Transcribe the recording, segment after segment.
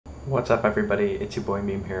What's up, everybody? It's your boy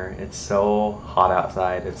Meme here. It's so hot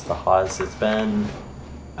outside. It's the hottest it's been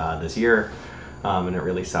this year, and it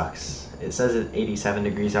really sucks. It says it's 87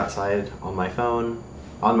 degrees outside on my phone,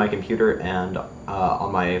 on my computer, and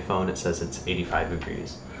on my phone it says it's 85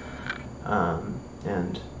 degrees.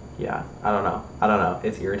 And yeah, I don't know.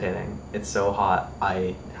 It's irritating. It's so hot.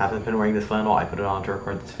 I haven't been wearing this flannel. I put it on to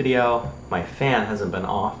record this video. My fan hasn't been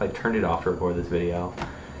off. I turned it off to record this video.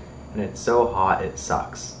 And it's so hot, it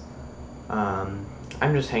sucks.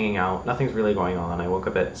 I'm just hanging out. Nothing's really going on. I woke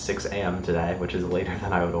up at 6 a.m. today, which is later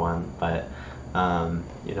than I would want, but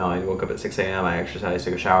you know, I woke up at 6 a.m., I exercised,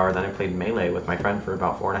 took a shower, then I played Melee with my friend for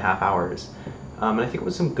about 4.5 hours. And I think it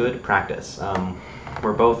was some good practice.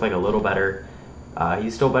 We're both like a little better.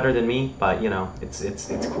 He's still better than me, but you know, it's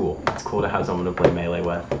cool. It's cool to have someone to play Melee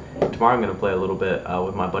with. Tomorrow I'm gonna play a little bit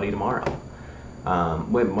with my buddy tomorrow.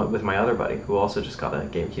 With my other buddy, who also just got a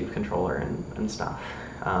GameCube controller and stuff.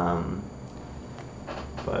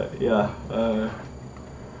 But yeah,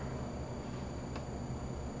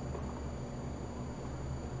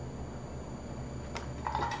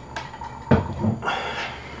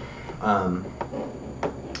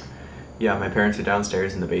 yeah, my parents are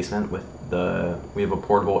downstairs in the basement with we have a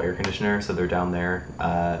portable air conditioner, so they're down there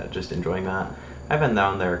just enjoying that. I've been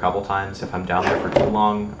down there a couple times. If I'm down there for too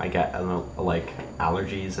long, I get like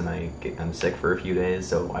allergies and I'm sick for a few days,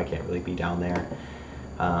 so I can't really be down there.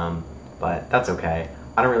 But that's okay.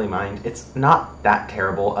 I don't really mind. It's not that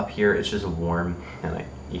terrible up here. It's just warm and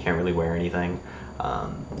you can't really wear anything.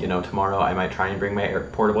 You know, tomorrow I might try and bring my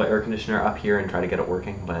portable air conditioner up here and try to get it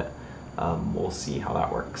working, but we'll see how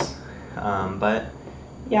that works. But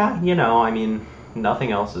yeah, you know, I mean,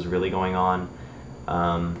 nothing else is really going on.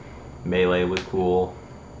 Melee was cool.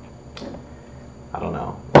 I don't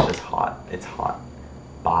know. It's just hot. It's hot.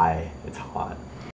 Bye. It's hot.